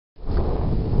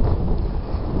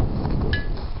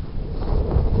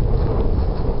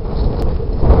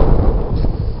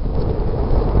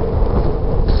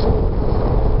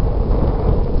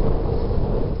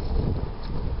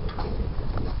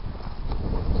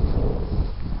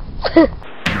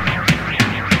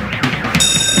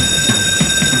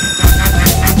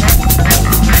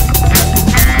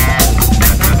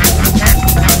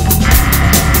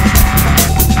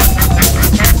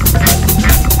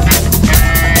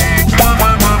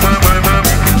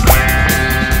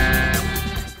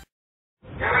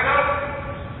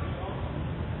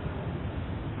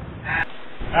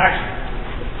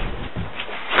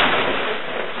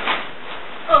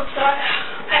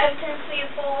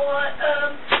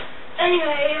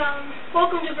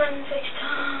Welcome to Brendan Fick's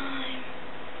time.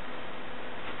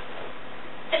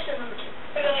 It's number 2.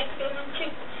 I gotta have to go to number 2.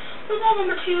 What's that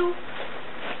number 2?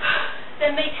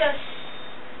 That makes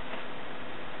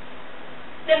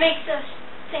us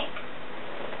think.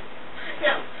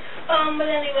 No. But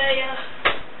anyway,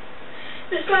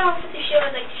 to start off with the show,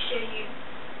 I'd like to show you.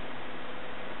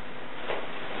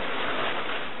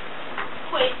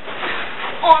 Wait.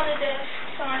 On the desk.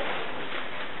 Sorry.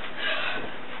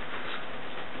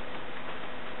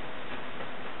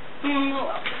 Well,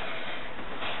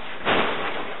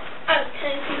 I was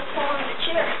tendency to fall on the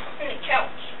chair and the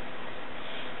couch.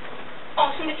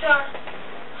 Awesome guitar.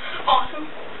 Awesome.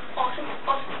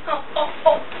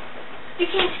 Oh. You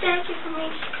can't stand it from me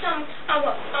because I'm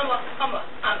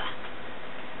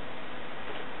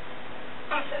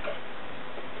so good.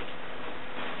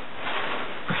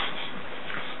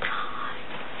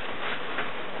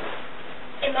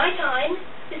 And my time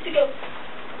is to go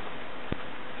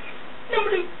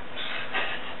number 2.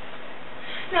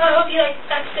 Now, I hope you like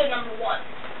episode number 1.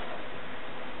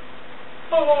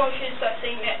 Oh, I should start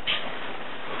saying that.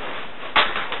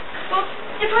 Well,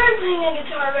 if I were playing a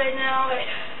guitar right now,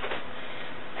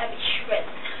 I'd be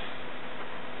shredding.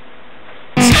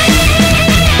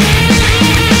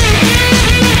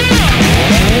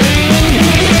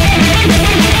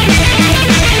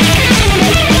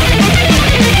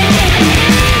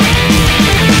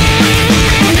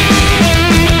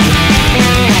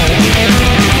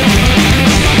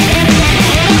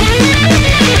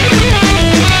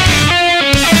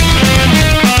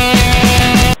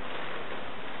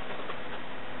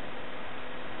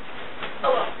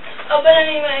 But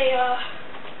anyway,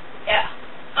 yeah,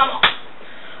 I'm off.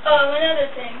 Another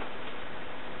thing.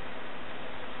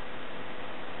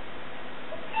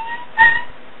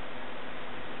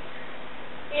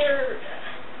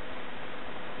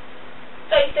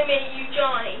 Like they made you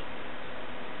Johnny.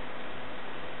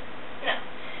 No.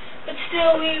 But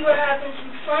still, we were having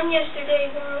some fun yesterday,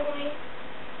 weren't we?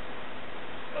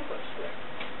 Of course we were.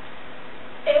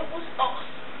 It was awesome.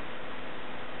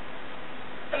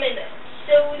 I made that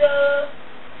soda.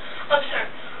 I'm sorry.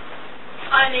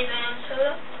 I made my own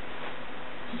soda.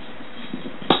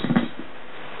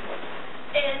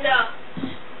 And,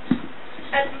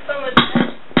 had some fun with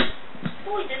that.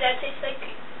 Boy, did that taste like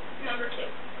number 2.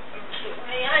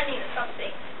 I need to stop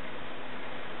saying that.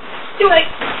 Anyway.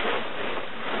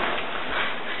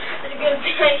 It's a good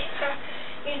thing I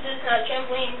used this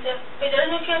trampoline. So, wait,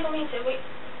 there's no trampoline, so wait.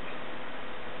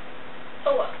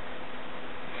 Oh well.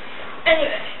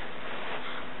 Anyway.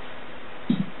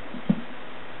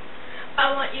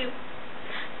 I want you to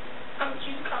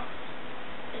come.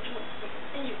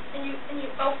 And you.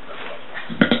 Oh, okay.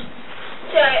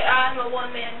 So I'm a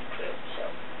one-man crew, so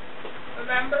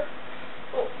remember?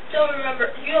 Well, don't remember.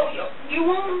 You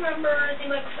won't remember the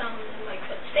microphone and the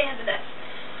microphone. Stay on the desk.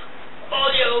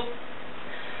 Audio.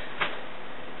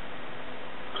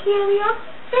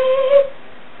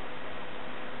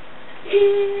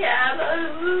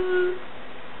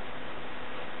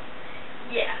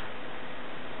 Yeah.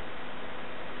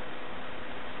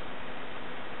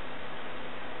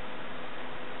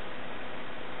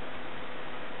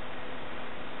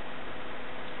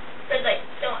 Red light,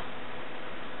 go on.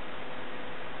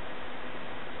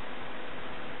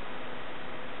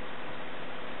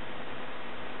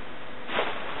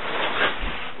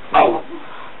 Oh.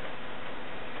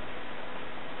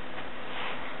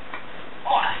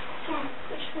 Someone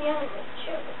pushed me out of the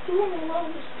chair. Who in the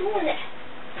world is doing that?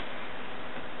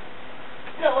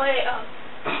 No,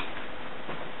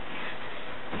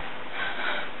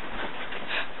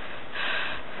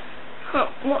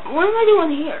 what am I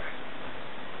doing here?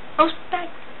 I was back.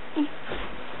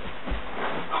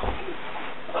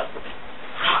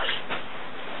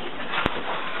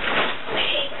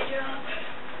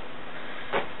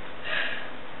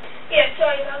 Yeah,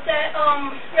 sorry about that.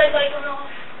 Red light went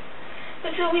off.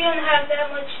 But so we don't have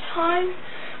that much time.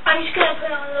 I'm just gonna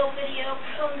put on a little video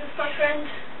filmed with my friends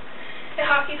at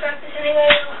hockey practice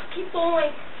anyway. Keep going.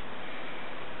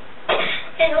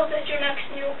 And hope that your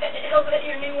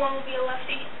new one will be a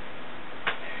lefty.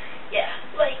 Yeah,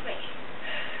 like me.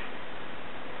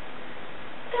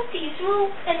 50s,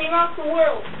 and they rock the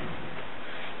world.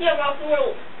 Yeah, rock the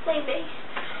world. Plain bass.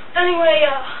 Anyway,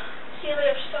 see you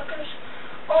later, suckers.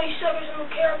 All you suckers I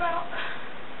don't care about.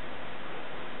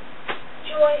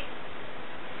 Enjoy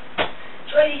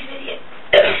these videos.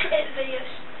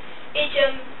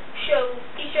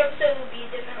 Each episode will be a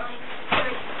different length.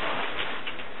 Right.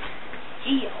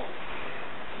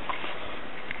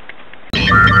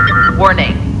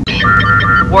 Warning.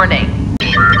 Warning.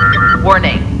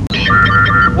 Warning.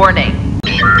 Warning.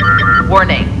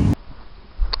 Warning.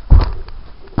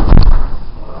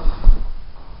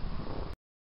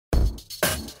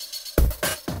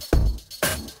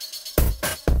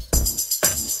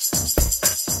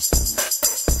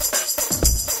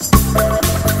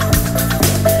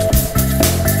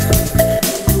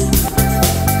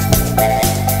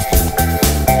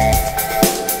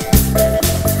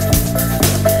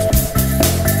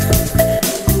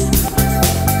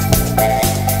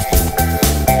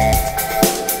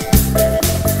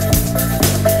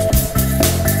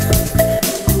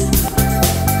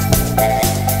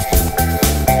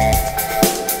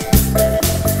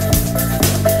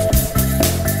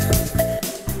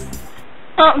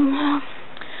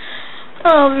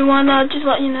 Hello everyone, just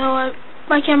let you know,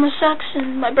 my camera sucks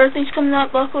and my birthday's coming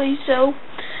up, luckily, so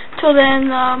till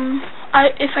then,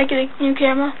 if I get a new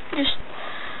camera, just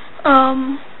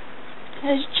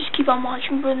keep on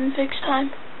watching Fick's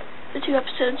time, the 2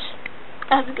 episodes.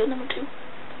 I have to go number 2.